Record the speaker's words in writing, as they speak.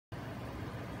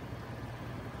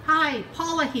Hi,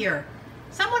 Paula here.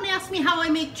 Someone asked me how I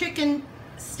make chicken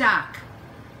stock,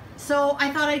 so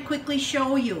I thought I'd quickly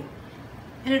show you.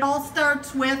 And it all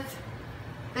starts with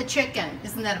the chicken.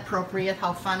 Isn't that appropriate?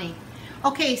 How funny.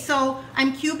 Okay, so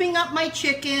I'm cubing up my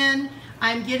chicken.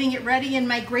 I'm getting it ready in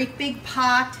my great big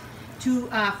pot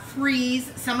to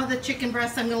freeze. Some of the chicken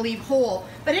breasts I'm going to leave whole,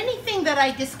 but anything that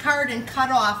I discard and cut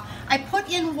off, I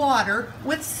put in water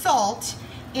with salt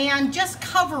and just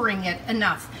covering it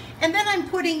enough. And then I'm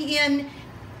putting in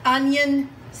onion,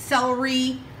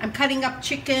 celery, I'm cutting up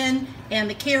chicken and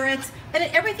the carrots, and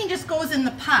everything just goes in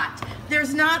the pot.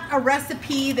 There's not a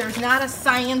recipe, there's not a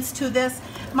science to this.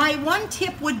 My one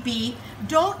tip would be,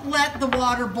 don't let the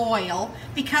water boil,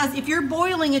 because if you're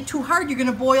boiling it too hard, you're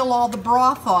gonna boil all the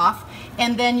broth off,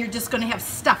 and then you're just gonna have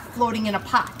stuff floating in a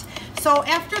pot. So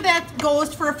after that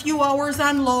goes for a few hours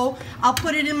on low, I'll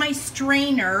put it in my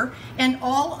strainer, and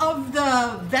all of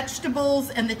the vegetables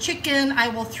and the chicken I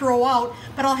will throw out,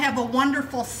 but I'll have a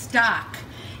wonderful stock.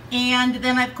 And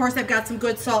then of course I've got some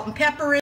good salt and pepper in